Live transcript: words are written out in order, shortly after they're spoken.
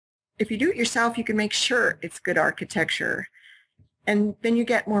if you do it yourself, you can make sure it's good architecture, and then you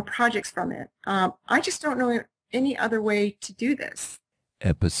get more projects from it. I just don't know any other way to do this.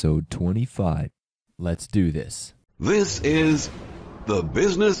 Episode 25. Let's do this. This is The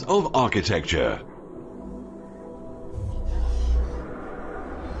Business of Architecture.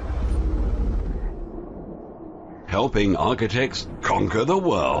 Helping architects conquer the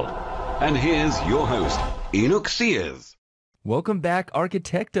world. And here's your host, Enoch Sears. Welcome back,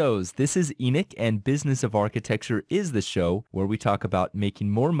 Architectos. This is Enoch, and Business of Architecture is the show where we talk about making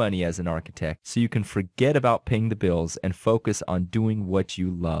more money as an architect so you can forget about paying the bills and focus on doing what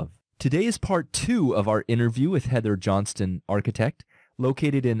you love. Today is part 2 of our interview with Heather Johnston, architect,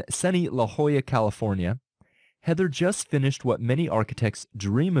 located in sunny La Jolla, California. Heather just finished what many architects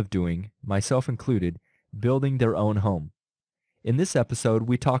dream of doing, myself included, building their own home. In this episode,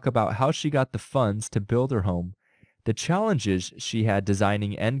 we talk about how she got the funds to build her home, the challenges she had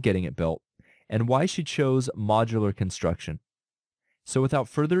designing and getting it built, and why she chose modular construction. So without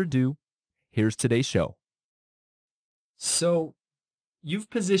further ado, here's today's show. So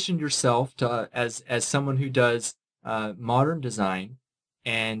you've positioned yourself as someone who does modern design,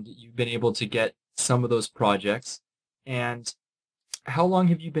 and you've been able to get some of those projects. And how long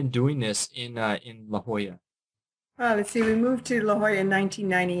have you been doing this in La Jolla? Let's see, we moved to La Jolla in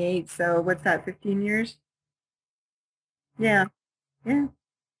 1998, so what's that, 15 years? Yeah. Well,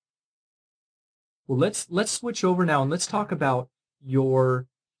 let's switch over now and let's talk about the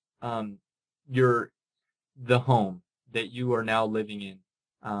home that you are now living in.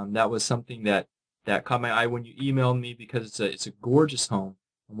 That was something that caught my eye when you emailed me, because it's a gorgeous home,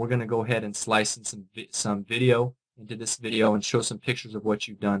 and we're going to go ahead and slice in some video into this video and show some pictures of what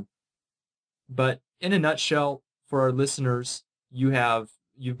you've done. But in a nutshell, for our listeners,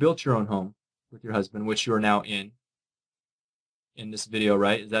 you've built your own home with your husband, which you are now in this video,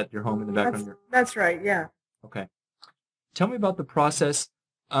 right? Is that your home in the background? That's right, yeah. Okay. Tell me about the process.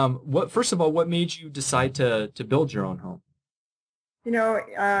 First of all, what made you decide to build your own home? We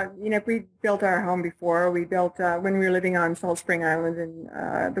built our home before. We built when we were living on Salt Spring Island in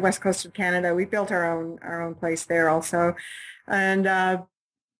the west coast of Canada. We built our own place there also, and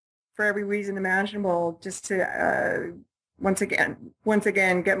for every reason imaginable, just to once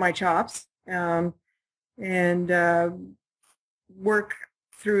again get my chops and work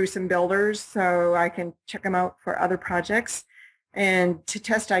through some builders so I can check them out for other projects, and to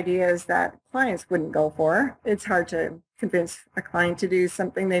test ideas that clients wouldn't go for. It's hard to convince a client to do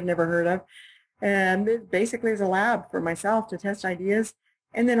something they've never heard of. And it basically is a lab for myself to test ideas.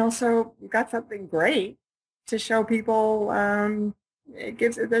 And then also you've got something great to show people.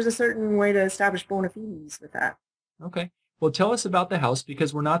 There's a certain way to establish bona fides with that. Okay. Well, tell us about the house,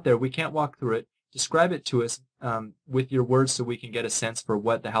 because we're not there. We can't walk through it. Describe it to us with your words so we can get a sense for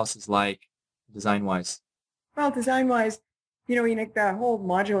what the house is like design-wise. Well, design-wise, the whole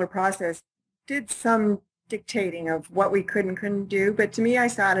modular process did some dictating of what we could and couldn't do. But to me, I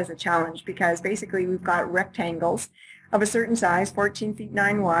saw it as a challenge, because basically we've got rectangles of a certain size, 14 feet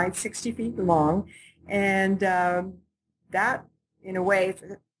 9 wide, 60 feet long. And that, in a way,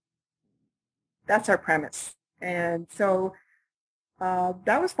 that's our premise. And so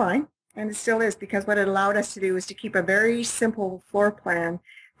that was fine. And it still is, because what it allowed us to do was to keep a very simple floor plan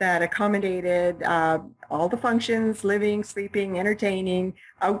that accommodated all the functions, living, sleeping, entertaining,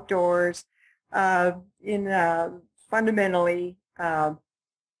 outdoors, in a fundamentally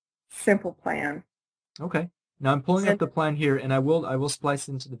simple plan. Okay. Now I'm pulling up the plan here, and I will splice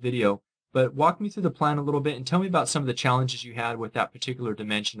into the video. But walk me through the plan a little bit and tell me about some of the challenges you had with that particular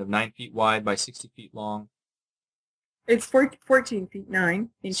dimension of 9 feet wide by 60 feet long. It's 14 feet 9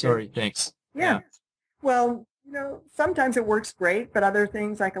 inches. Sorry, thanks. Yeah. Well, sometimes it works great, but other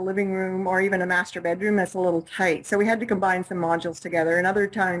things like a living room or even a master bedroom, that's a little tight. So we had to combine some modules together, and other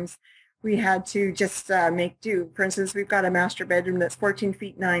times we had to just make do. For instance, we've got a master bedroom that's 14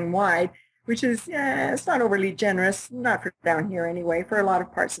 feet 9 wide, which is, it's not overly generous, not for down here anyway. For a lot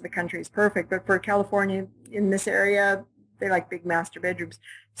of parts of the country, it's perfect. But for California, in this area, they like big master bedrooms.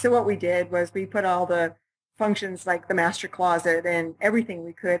 So what we did was we put all the functions like the master closet and everything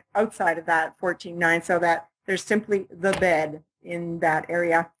we could outside of that 14.9, so that there's simply the bed in that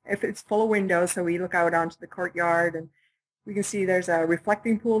area. If it's full of windows, so we look out onto the courtyard, and we can see there's a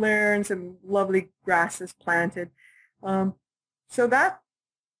reflecting pool there and some lovely grasses planted. So that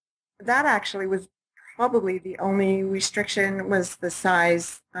actually was probably the only restriction, was the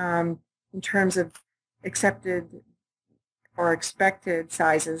size in terms of accepted or expected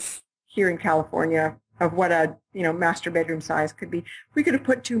sizes here in California of what a master bedroom size could be. We could have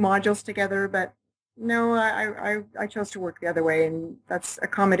put 2 modules together, but No, I chose to work the other way, and that's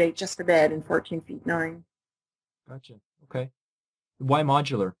accommodate just a bed in 14 feet 9. Gotcha. Okay. Why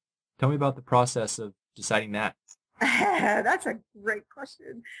modular? Tell me about the process of deciding that. That's a great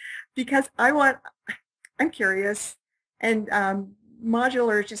question because I'm curious, and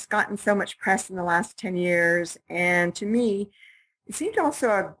modular has just gotten so much press in the last 10 years, and to me, it seemed also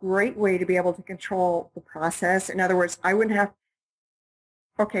a great way to be able to control the process. In other words, I wouldn't have,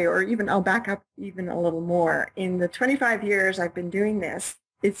 okay, or even I'll back up even a little more. In the 25 years I've been doing this,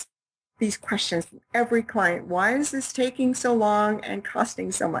 it's these questions from every client. Why is this taking so long and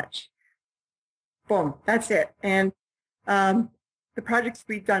costing so much? Boom, that's it. And the projects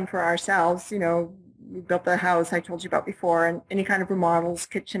we've done for ourselves, we built the house I told you about before, and any kind of remodels,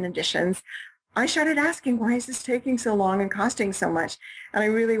 kitchen additions. I started asking, why is this taking so long and costing so much? And I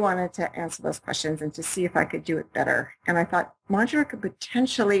really wanted to answer those questions and to see if I could do it better. And I thought modular could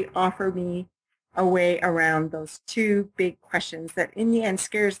potentially offer me a way around those two big questions that in the end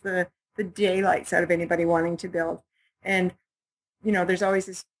scares the daylights out of anybody wanting to build. And, there's always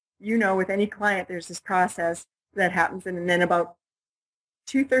this, with any client, there's this process that happens. And then about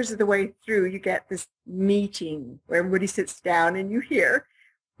 2/3 of the way through, you get this meeting where everybody sits down and you hear,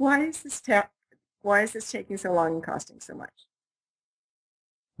 why is this taking so long and costing so much?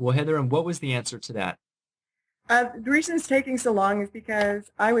 Well, Heather, and what was the answer to that? The reason it's taking so long is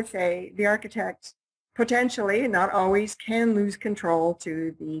because I would say the architect potentially, not always, can lose control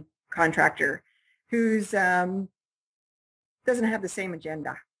to the contractor who's doesn't have the same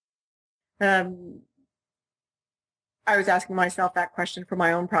agenda. I was asking myself that question for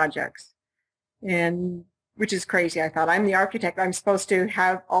my own projects, and which is crazy. I thought, I'm the architect. I'm supposed to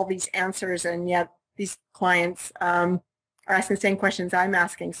have all these answers, and yet these clients are asking the same questions I'm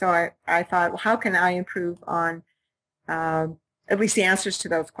asking. So I thought, well, how can I improve on at least the answers to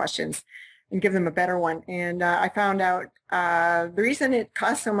those questions and give them a better one? And I found out the reason it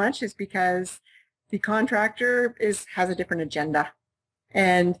costs so much is because the contractor has a different agenda,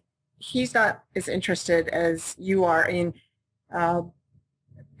 and he's not as interested as you are in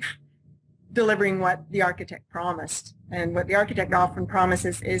delivering what the architect promised. And what the architect often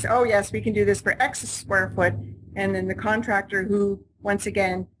promises is, oh yes, we can do this for X square foot. And then the contractor, who once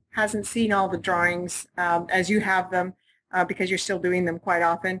again hasn't seen all the drawings as you have them, because you're still doing them quite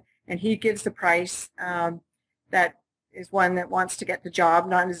often, and he gives the price that is one that wants to get the job,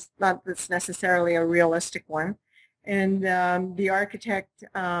 not that's necessarily a realistic one. And the architect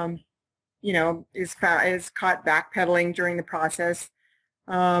is caught backpedaling during the process.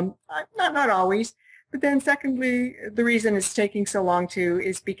 Not always, but then secondly, the reason it's taking so long too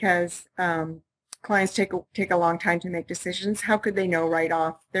is because clients take a long time to make decisions. How could they know right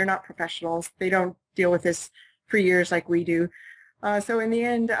off? They're not professionals. They don't deal with this for years like we do. So in the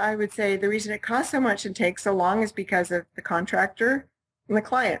end, I would say the reason it costs so much and takes so long is because of the contractor and the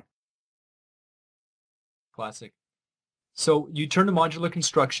client. Classic. So you turned to modular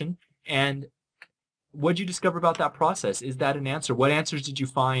construction, and what did you discover about that process? Is that an answer? What answers did you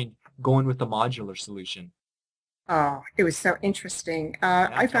find going with the modular solution? Oh, it was so interesting.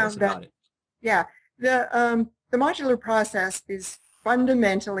 I found that, yeah, the modular process is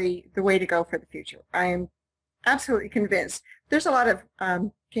fundamentally the way to go for the future. I am absolutely convinced. There's a lot of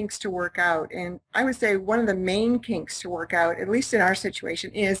kinks to work out, and I would say one of the main kinks to work out, at least in our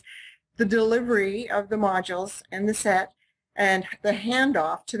situation, is the delivery of the modules and the set and the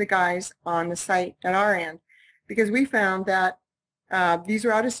handoff to the guys on the site at our end, because we found that these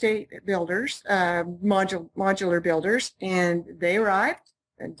are out-of-state builders, modular builders, and they arrived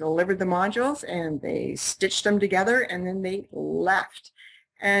and delivered the modules and they stitched them together and then they left.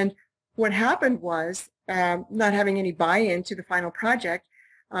 And what happened was, not having any buy-in to the final project,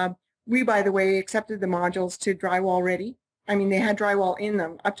 we, by the way, accepted the modules to drywall ready. I mean, they had drywall in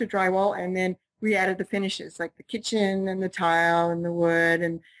them, up to drywall, and then we added the finishes like the kitchen and the tile and the wood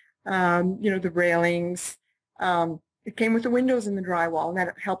and, the railings. It came with the windows and the drywall, and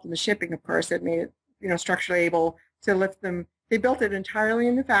that helped in the shipping, of course. It made it, structurally able to lift them. They built it entirely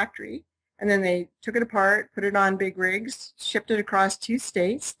in the factory, and then they took it apart, put it on big rigs, shipped it across 2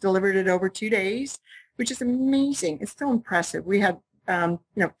 states, delivered it over 2 days, which is amazing. It's so impressive. We had,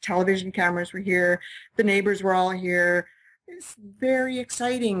 television cameras were here. The neighbors were all here. It's very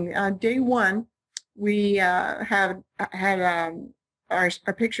exciting. Day one, we had our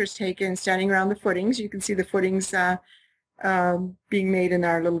pictures taken standing around the footings. You can see the footings being made in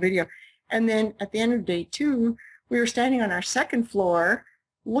our little video. And then at the end of day 2, we were standing on our 2nd floor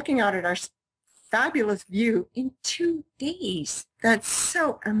looking out at our fabulous view in 2 days. That's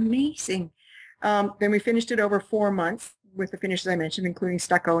so amazing. Then we finished it over 4 months with the finishes I mentioned, including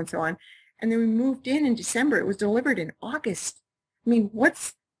stucco and so on. And then we moved in December. It was delivered in August. I mean,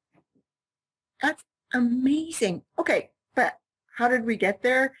 that's amazing. Okay, but how did we get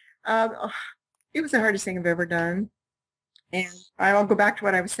there? Oh, it was the hardest thing I've ever done. And I'll go back to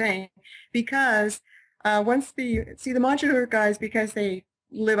what I was saying, because once the modular guys, because they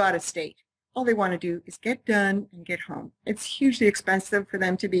live out of state, all they want to do is get done and get home. It's hugely expensive for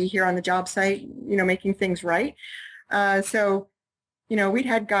them to be here on the job site, making things right. So, we'd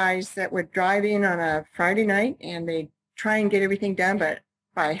had guys that would drive in on a Friday night and they'd try and get everything done, but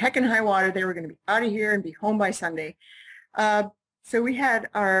by heck and high water, they were going to be out of here and be home by Sunday. So we had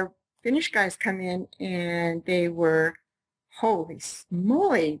our Finnish guys come in, and they were, holy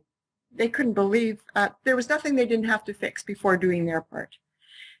smoly, they couldn't believe there was nothing they didn't have to fix before doing their part.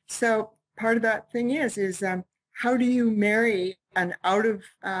 So part of that thing is how do you marry an out of,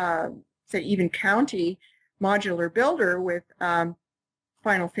 say, even county modular builder with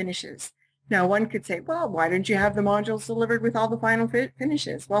final finishes? Now, one could say, well, why didn't you have the modules delivered with all the final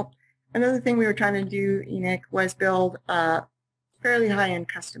finishes? Well, another thing we were trying to do, Enoch, was build a fairly high-end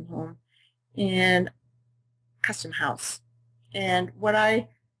custom home and custom house. And what I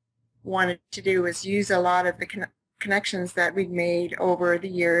wanted to do was use a lot of the connections that we've made over the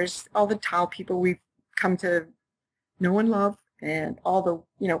years, all the tile people we've come to know and love, and all the,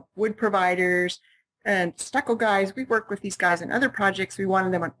 wood providers and stucco guys. We've worked with these guys on other projects. We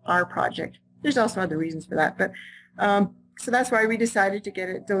wanted them on our project. There's also other reasons for that, but so that's why we decided to get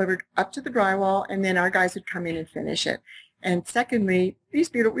it delivered up to the drywall, and then our guys would come in and finish it. And secondly,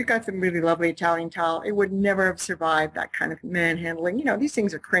 we've got some really lovely Italian tile. It would never have survived that kind of manhandling. These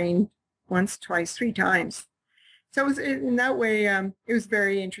things are craned once, twice, 3 times. So it was, in that way, it was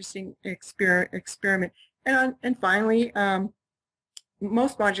very interesting experiment. And finally,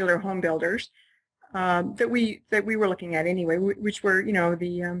 most modular home builders that we were looking at anyway, which were,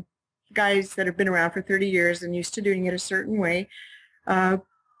 the guys that have been around for 30 years and used to doing it a certain way,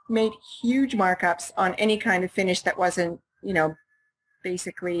 made huge markups on any kind of finish that wasn't,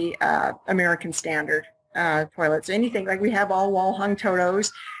 basically American standard toilets. Anything like, we have all wall hung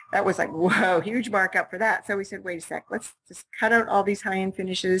Totos. That was like, whoa, huge markup for that. So we said, wait a sec, let's just cut out all these high-end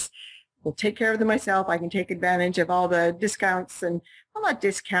finishes. We'll take care of them myself. I can take advantage of all the discounts, and, well, not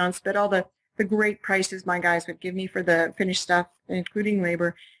discounts, but all the great prices my guys would give me for the finished stuff, including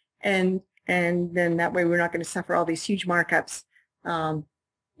labor. And then that way we're not going to suffer all these huge markups,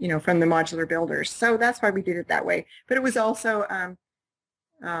 from the modular builders. So that's why we did it that way. But it was also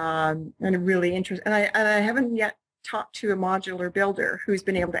and really interesting. And I haven't yet talked to a modular builder who's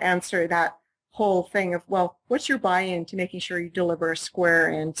been able to answer that whole thing of, well, what's your buy-in to making sure you deliver a square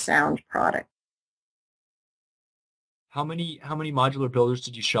and sound product? How many modular builders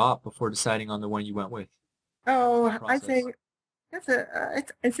did you shop before deciding on the one you went with? Oh, I'd say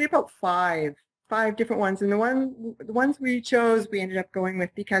I'd say about five different ones. And the ones we chose, we ended up going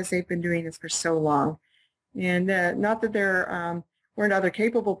with because they've been doing this for so long. And not that there weren't other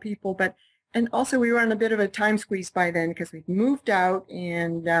capable people, and also we were on a bit of a time squeeze by then because we'd moved out,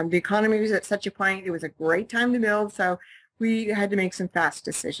 and the economy was at such a point, it was a great time to build. So we had to make some fast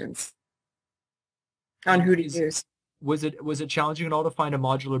decisions on who to use. Was it challenging at all to find a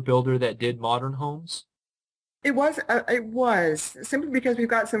modular builder that did modern homes? It was simply because we've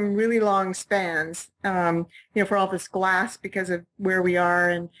got some really long spans, for all this glass, because of where we are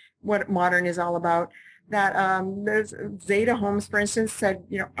and what modern is all about. That there's Zeta Homes, for instance, said,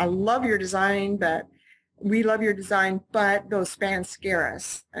 I love your design, but those spans scare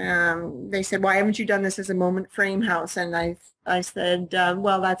us. They said, why haven't you done this as a moment frame house? And I said,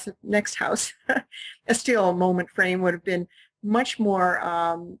 well, that's the next house. A steel moment frame would have been much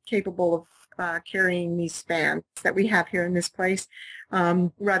more capable of carrying these spans that we have here in this place,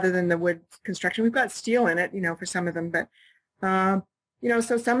 rather than the wood construction. We've got steel in it, for some of them, but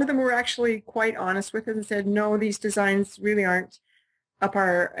so some of them were actually quite honest with us and said, no, these designs really aren't up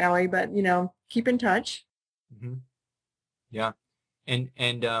our alley, but keep in touch. Mm-hmm. Yeah. And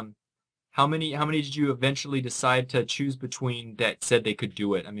how many did you eventually decide to choose between that said they could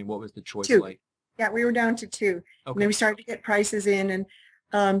do it? I mean, what was the choice 2. like? Yeah, we were down to 2. Okay. And then we started to get prices in, and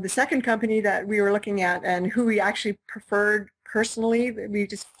the second company that we were looking at and who we actually preferred personally, we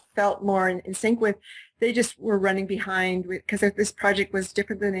just felt more in sync with, they just were running behind because this project was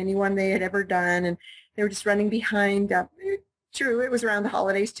different than anyone they had ever done, and they were just running behind. True, it was around the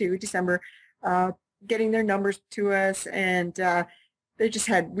holidays too, December, getting their numbers to us, and they just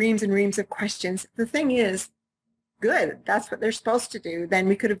had reams and reams of questions. The thing is, good, that's what they're supposed to do. Then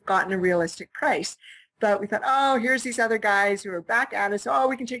we could have gotten a realistic price. But we thought, oh, here's these other guys who are back at us. Oh,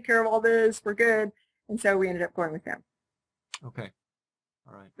 we can take care of all this. We're good. And so we ended up going with them. Okay.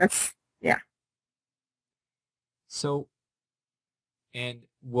 All right. That's Yeah. So, and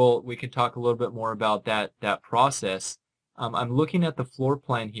we can talk a little bit more about that process. I'm looking at the floor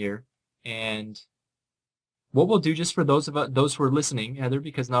plan here, and what we'll do, just for those who are listening, Heather,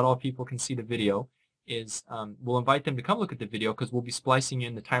 because not all people can see the video, is we'll invite them to come look at the video because we'll be splicing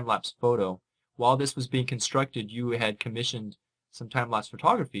in the time-lapse photo. While this was being constructed, you had commissioned some time-lapse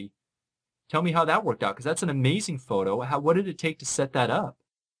photography. Tell me how that worked out, because that's an amazing photo. What did it take to set that up?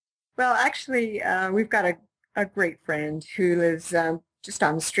 Well, actually, we've got a great friend who lives just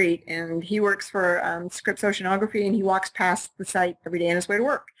on the street, and he works for Scripps Oceanography, and he walks past the site every day on his way to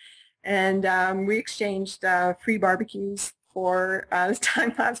work. And we exchanged free barbecues for this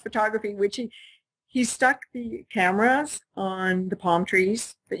time-lapse photography, which he stuck the cameras on the palm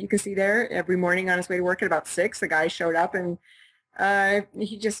trees that you can see there every morning on his way to work at about 6. The guy showed up, and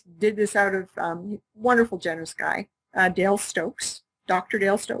he just did this out of wonderful, generous guy, Dale Stokes, Dr.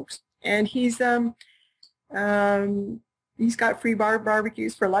 Dale Stokes, and he's got free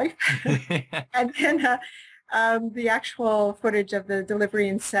barbecues for life. And then the actual footage of the delivery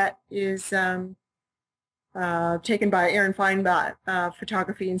and set is taken by Aaron Feinbach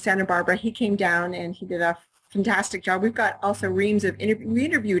Photography in Santa Barbara. He came down and he did a fantastic job. We've got also reams of we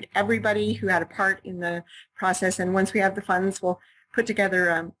interviewed everybody who had a part in the process, and once we have the funds, we'll put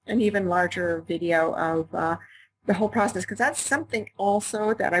together an even larger video of the whole process, because that's something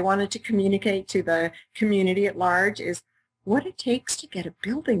also that I wanted to communicate to the community at large, is what it takes to get a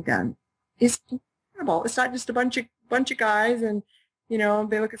building done is incredible. It's not just a bunch of guys and, you know,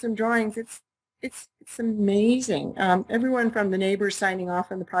 they look at some drawings. It's amazing. Everyone from the neighbors signing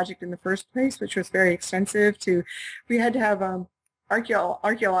off on the project in the first place, which was very extensive, to we had to have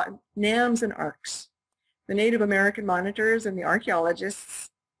NAMs and ARCs. The Native American monitors and the archaeologists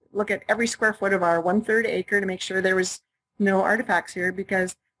look at every square foot of our 1/3 acre to make sure there was no artifacts here,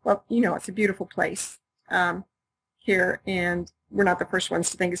 because, well, you know, it's a beautiful place here, and we're not the first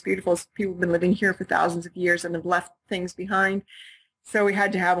ones to think it's beautiful. People have been living here for thousands of years and have left things behind. So we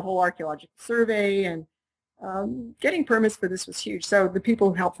had to have a whole archaeological survey, and getting permits for this was huge. So the people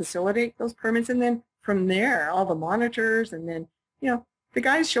who helped facilitate those permits, and then from there, all the monitors, and then, you know, the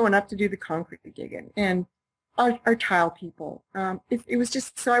guys showing up to do the concrete digging, and our tile people. It was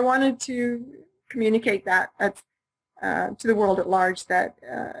just, so I wanted to communicate that to the world at large, that,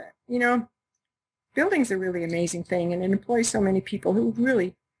 you know, building's a really amazing thing, and it employs so many people who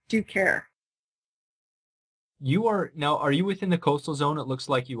really do care. Are you within the coastal zone? It looks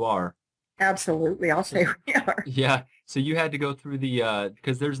like you are. Absolutely, I'll say we are. Yeah. So you had to go through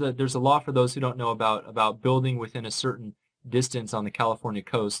because there's a law, for those who don't know, about building within a certain distance on the California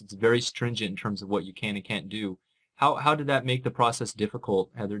coast. It's very stringent in terms of what you can and can't do. How did that make the process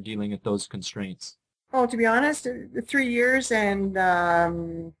difficult, Heather, dealing with those constraints? Well, to be honest, 3 years and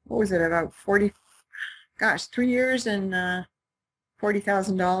what was it, about 3 years and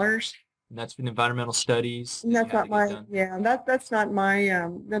 $40,000. And that's for the environmental studies. And that's not that's not my,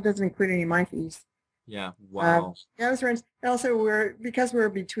 that doesn't include any of my fees. Yeah, wow. Those rents. And also, because we're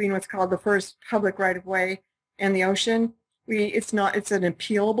between what's called the first public right-of-way and the ocean, it's an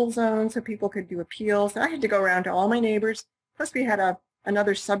appealable zone, so people could do appeals. And I had to go around to all my neighbors. Plus, we had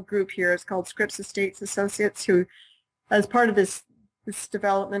another subgroup here. It's called Scripps Estates Associates, who, as part of this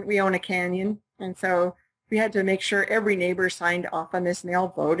development, we own a canyon, and so we had to make sure every neighbor signed off on this, and they all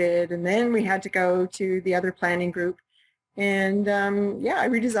voted. And then we had to go to the other planning group, and I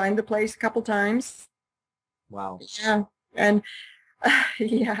redesigned the place a couple times. Wow. Yeah, and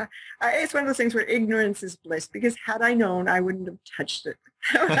it's one of those things where ignorance is bliss, because had I known, I wouldn't have touched it.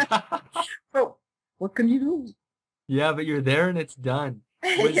 But what can you do? Yeah, but you're there and it's done.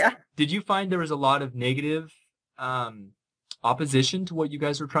 Yeah. Did you find there was a lot of negative opposition to what you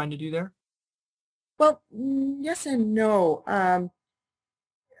guys were trying to do there? Well, yes and no.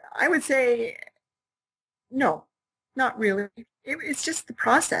 I would say no, not really. It's just the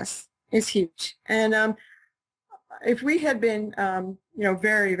process is huge. And if we had been,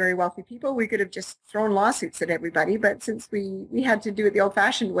 very, very wealthy people, we could have just thrown lawsuits at everybody. But since we had to do it the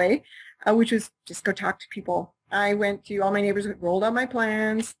old-fashioned way, which was just go talk to people, I went to all my neighbors, rolled out my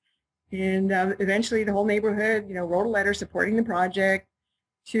plans, and eventually the whole neighborhood, wrote a letter supporting the project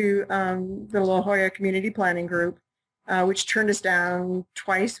to the La Jolla Community Planning Group, which turned us down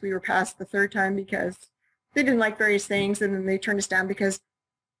twice. We were passed the third time because they didn't like various things, and then they turned us down because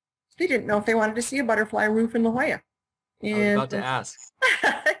they didn't know if they wanted to see a butterfly roof in La Jolla. And, I was about to ask.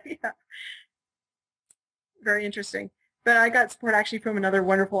 Yeah. Very interesting. But I got support actually from another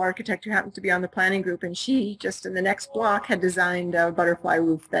wonderful architect who happened to be on the planning group, and she just in the next block had designed a butterfly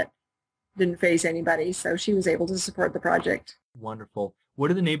roof that didn't faze anybody, so she was able to support the project. Wonderful. What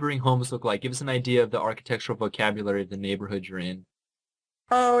do the neighboring homes look like? Give us an idea of the architectural vocabulary of the neighborhood you're in.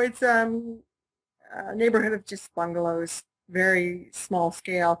 Oh, it's a neighborhood of just bungalows, very small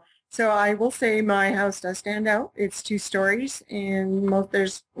scale. So I will say my house does stand out. It's 2 stories, and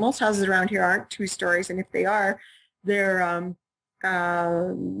most houses around here aren't 2 stories, and if they are, they're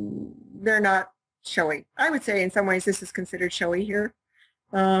uh, they're not showy. I would say in some ways this is considered showy here,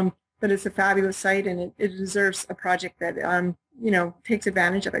 but it's a fabulous site, and it deserves a project that takes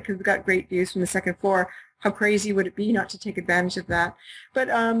advantage of it because we've got great views from the second floor. How crazy would it be not to take advantage of that? But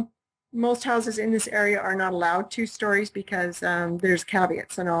most houses in this area are not allowed 2 stories because there's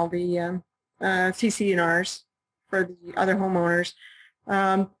caveats on all the CC&Rs for the other homeowners.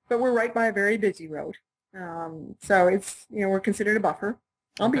 But we're right by a very busy road. So it's, we're considered a buffer.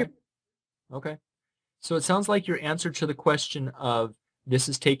 Okay. So it sounds like your answer to the question of this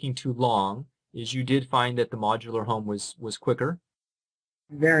is taking too long is you did find that the modular home was quicker.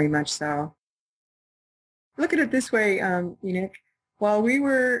 Very much so. Look at it this way, Enoch. While we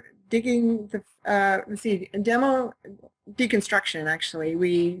were digging the, demo deconstruction, actually,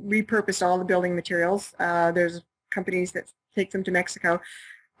 we repurposed all the building materials. There's companies that take them to Mexico.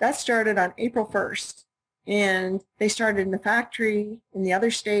 That started on April 1st, and they started in the factory in the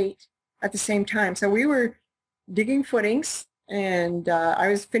other state at the same time. So we were digging footings, and I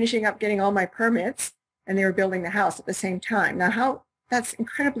was finishing up getting all my permits, and they were building the house at the same time. Now, that's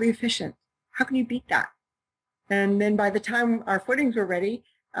incredibly efficient. How can you beat that? And then by the time our footings were ready,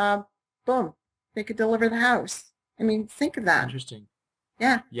 boom, they could deliver the house. I mean, think of that. Interesting.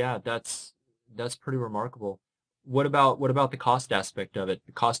 Yeah. Yeah, that's pretty remarkable. What about the cost aspect of it?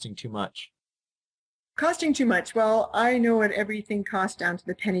 Costing too much? Costing too much. Well, I know what everything cost down to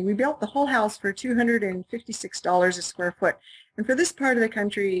the penny. We built the whole house for $256 a square foot. And for this part of the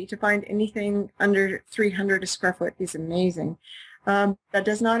country, to find anything under $300 a square foot is amazing. That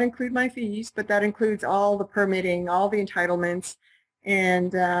does not include my fees, but that includes all the permitting, all the entitlements,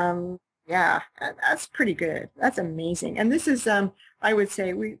 and yeah, that's pretty good. That's amazing. And this is, I would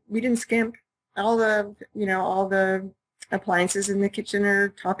say, we didn't skimp. All the appliances in the kitchen are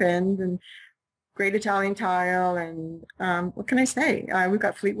top end and great Italian tile, and what can I say? We've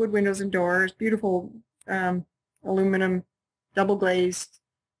got Fleetwood windows and doors, beautiful aluminum, double glazed,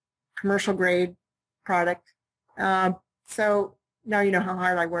 commercial grade product. So now you know how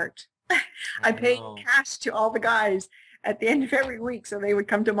hard I worked. I paid cash to all the guys at the end of every week, so they would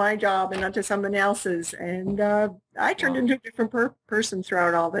come to my job and not to someone else's. And I turned into a different person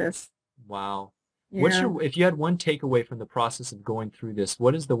throughout all this. Wow. Yeah. If you had one takeaway from the process of going through this,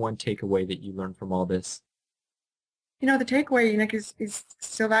 what is the one takeaway that you learned from all this? The takeaway, Nick, is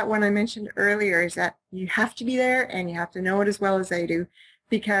still that one I mentioned earlier, is that you have to be there and you have to know it as well as they do,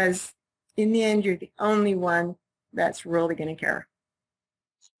 because in the end, you're the only one that's really going to care.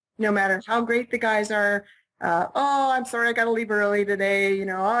 No matter how great the guys are, I'm sorry, I got to leave early today, I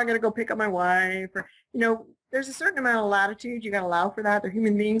got to go pick up my wife, or, there's a certain amount of latitude. You got to allow for that. They're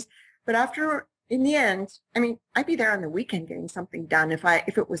human beings. But in the end, I mean, I'd be there on the weekend getting something done if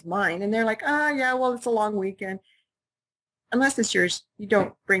it was mine. And they're like, yeah, well, it's a long weekend. Unless it's yours, you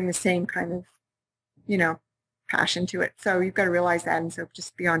don't bring the same kind of, passion to it. So you've got to realize that, and so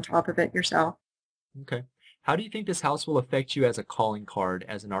just be on top of it yourself. Okay. How do you think this house will affect you as a calling card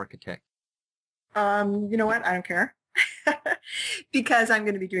as an architect? You know what? I don't care because I'm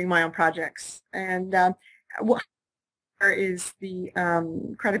going to be doing my own projects. And what is the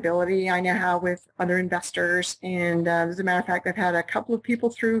credibility I now have with other investors. And as a matter of fact, I've had a couple of people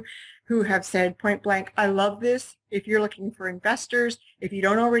through who have said point blank, I love this. If you're looking for investors, if you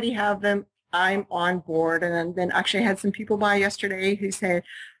don't already have them, I'm on board. And then actually I had some people by yesterday who said,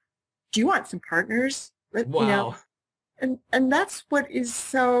 do you want some partners? Wow. And that's what is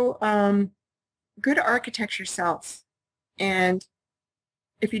so good architecture sells. And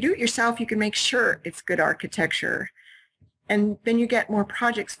if you do it yourself, you can make sure it's good architecture. And then you get more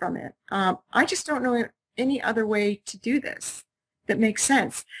projects from it. I just don't know any other way to do this that makes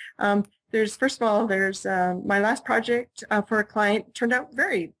sense. First of all, my last project for a client turned out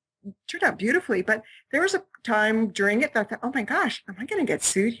beautifully, but there was a time during it that I thought, oh my gosh, am I going to get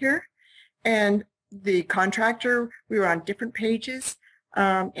sued here? And the contractor, we were on different pages,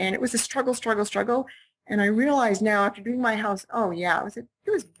 and it was a struggle. And I realize now after doing my house, oh yeah, it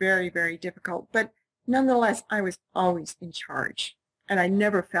was very, very difficult. But nonetheless, I was always in charge. And I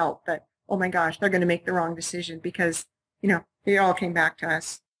never felt that, oh my gosh, they're going to make the wrong decision because, it all came back to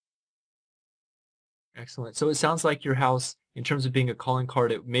us. Excellent. So it sounds like your house, in terms of being a calling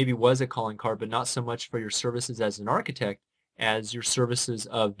card, it maybe was a calling card, but not so much for your services as an architect as your services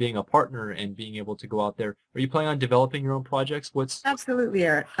of being a partner and being able to go out there? Are you planning on developing your own projects? Absolutely,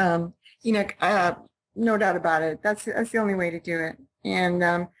 Eric. No doubt about it. That's the only way to do it. And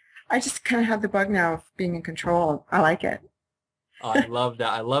I just kind of have the bug now of being in control. I like it. I love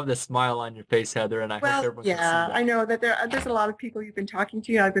that. I love the smile on your face, Heather, and I hope Well, everyone can see yeah, that. I know that there's a lot of people you've been talking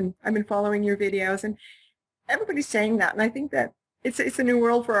to. I've been following your videos, and everybody's saying that. And I think that it's a new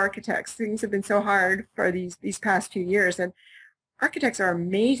world for architects. Things have been so hard for these past few years, and architects are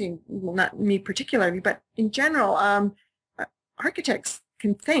amazing. Well, not me particularly, but in general, architects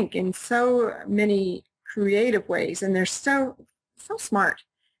can think in so many creative ways, and they're so smart.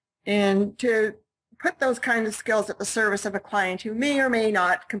 And to put those kind of skills at the service of a client who may or may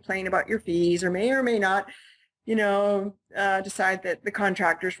not complain about your fees, or may not, decide that the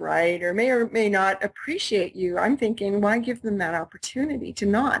contractor's right, or may not appreciate you, I'm thinking, why give them that opportunity to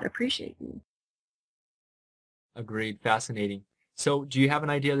not appreciate you? Agreed. Fascinating. So do you have an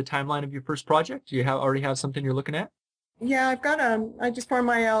idea of the timeline of your first project? Do you already have something you're looking at? Yeah, I just formed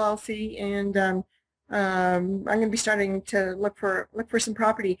my LLC, and I'm going to be starting to look for some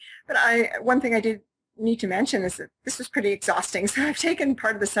property. But one thing I did need to mention is that this was pretty exhausting. So I've taken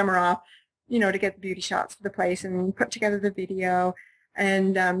part of the summer off, to get the beauty shots for the place and put together the video,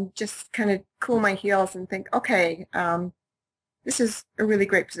 and just kind of cool my heels and think, okay, this is a really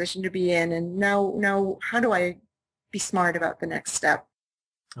great position to be in, and now how do I be smart about the next step?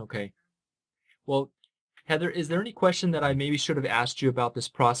 Okay. Well, Heather, is there any question that I maybe should have asked you about this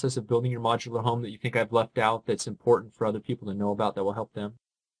process of building your modular home that you think I've left out that's important for other people to know about that will help them?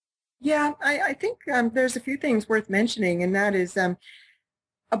 Yeah, I think there's a few things worth mentioning, and that is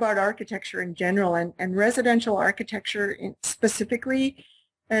about architecture in general, and residential architecture specifically.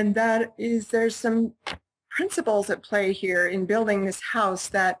 And that is, there's some principles at play here in building this house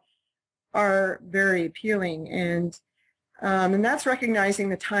that are very appealing. And that's recognizing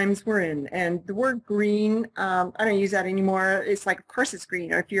the times we're in. And the word green, I don't use that anymore. It's like, of course it's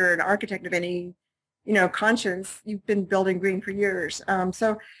green. Or if you're an architect of any, conscience, you've been building green for years.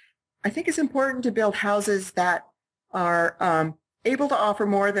 So I think it's important to build houses that are able to offer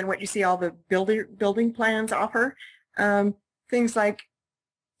more than what you see all the building plans offer. Things like,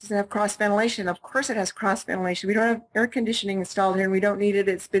 does it have cross ventilation? Of course it has cross ventilation. We don't have air conditioning installed here, and we don't need it.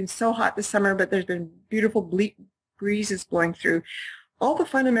 It's been so hot this summer, but there's been beautiful breezes blowing through. All the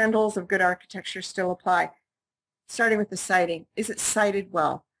fundamentals of good architecture still apply, starting with the siding. Is it sided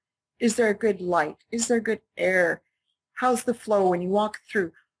well? Is there a good light? Is there good air? How's the flow when you walk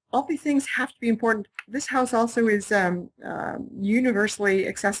through? All these things have to be important. This house also is universally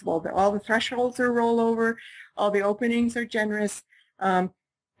accessible. All the thresholds are rollover. All the openings are generous.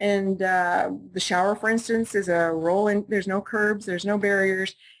 And the shower, for instance, is a roll-in. There's no curbs. There's no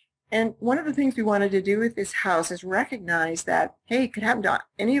barriers. And one of the things we wanted to do with this house is recognize that, hey, it could happen to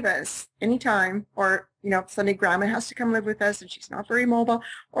any of us, anytime, or, suddenly grandma has to come live with us and she's not very mobile,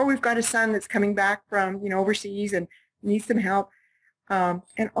 or we've got a son that's coming back from, overseas and needs some help.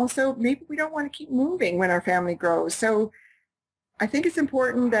 And also, maybe we don't want to keep moving when our family grows. So I think it's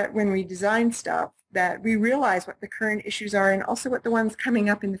important that when we design stuff, that we realize what the current issues are, and also what the ones coming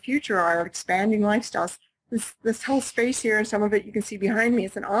up in the future are, expanding lifestyles. This whole space here, and some of it you can see behind me,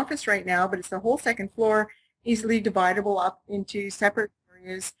 it's an office right now, but it's the whole second floor, easily dividable up into separate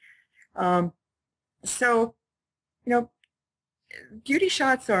areas. So, beauty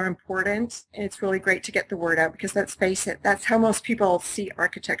shots are important, and it's really great to get the word out, because let's face it, that's how most people see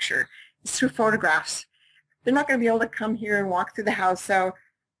architecture. It's through photographs. They're not going to be able to come here and walk through the house. So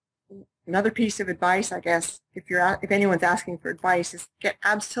another piece of advice, I guess, if anyone's asking for advice, is get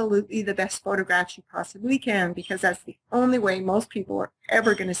absolutely the best photographs you possibly can, because that's the only way most people are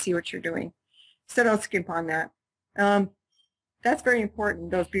ever going to see what you're doing. So don't skimp on that. That's very important,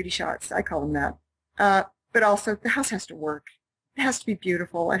 those beauty shots. I call them that. But also, the house has to work. It has to be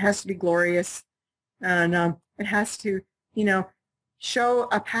beautiful. It has to be glorious. And it has to, show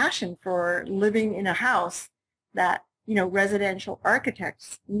a passion for living in a house that, residential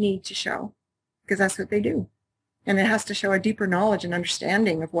architects need to show, because that's what they do. And it has to show a deeper knowledge and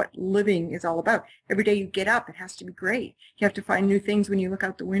understanding of what living is all about. Every day you get up, it has to be great. You have to find new things when you look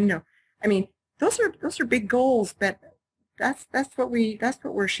out the window. I mean, those are big goals, but that's what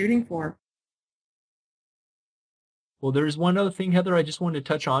we're shooting for. Well, there's one other thing, Heather, I just wanted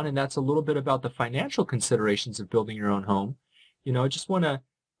to touch on, and that's a little bit about the financial considerations of building your own home. I just want to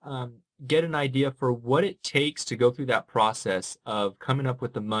get an idea for what it takes to go through that process of coming up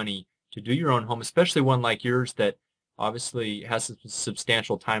with the money to do your own home, especially one like yours that obviously has a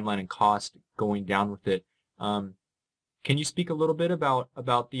substantial timeline and cost going down with it. Can you speak a little bit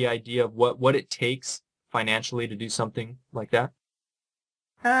about the idea of what it takes financially to do something like that?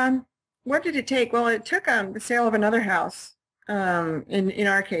 What did it take? Well, it took the sale of another house in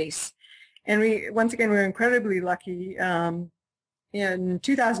our case. And we were incredibly lucky. In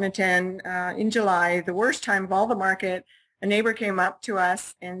 2010, in July, the worst time of all the market, a neighbor came up to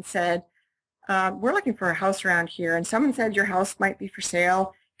us and said, we're looking for a house around here. And someone said your house might be for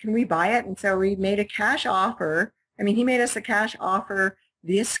sale. Can we buy it? And so we made a cash offer. I mean, he made us a cash offer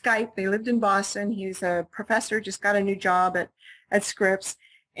via Skype. They lived in Boston. He's a professor, just got a new job at Scripps.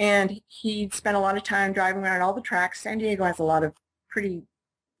 And he'd spent a lot of time driving around all the tracks. San Diego has a lot of pretty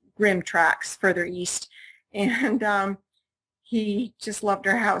grim tracks further east. And he just loved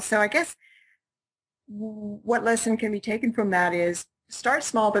our house. So I guess what lesson can be taken from that is start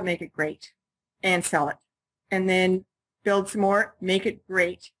small but make it great and sell it. And then build some more, make it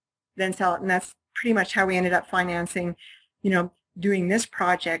great, then sell it. And that's pretty much how we ended up financing, doing this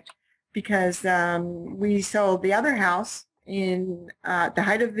project, because we sold the other house in the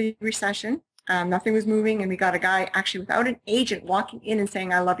height of the recession. Nothing was moving, and we got a guy actually without an agent walking in and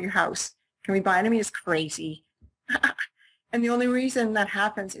saying, I love your house. Can we buy it? I mean, it's crazy. And the only reason that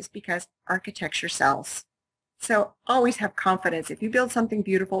happens is because architecture sells. So always have confidence. If you build something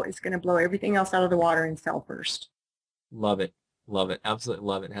beautiful, it's going to blow everything else out of the water and sell first. Love it. Love it. Absolutely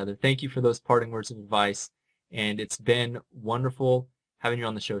love it, Heather. Thank you for those parting words of advice. And it's been wonderful having you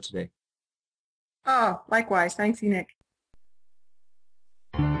on the show today. Oh, likewise. Thanks, Enoch.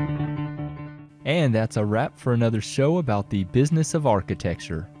 And that's a wrap for another show about the business of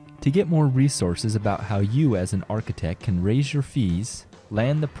architecture. To get more resources about how you as an architect can raise your fees,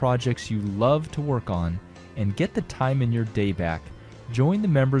 land the projects you love to work on, and get the time in your day back, join the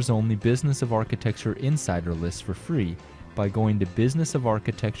members-only Business of Architecture Insider List for free by going to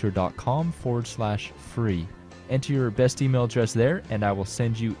businessafarchitecture.com/free. Enter your best email address there, and I will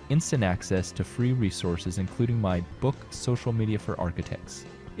send you instant access to free resources, including my book, Social Media for Architects.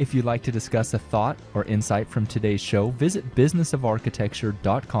 If you'd like to discuss a thought or insight from today's show, visit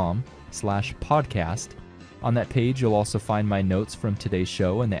businessafarchitecture.com/podcast. On that page, you'll also find my notes from today's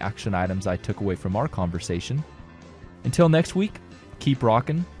show and the action items I took away from our conversation. Until next week, keep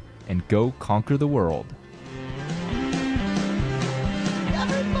rocking and go conquer the world.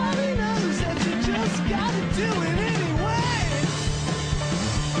 Everybody knows that you just gotta do it anyway.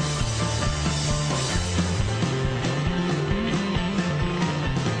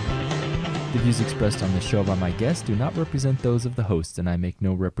 The views expressed on the show by my guests do not represent those of the host, and I make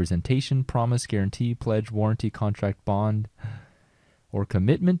no representation, promise, guarantee, pledge, warranty, contract, bond, or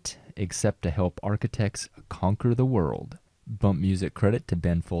commitment except to help architects conquer the world. Bump music credit to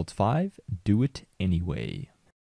Ben Folds 5. Do it anyway.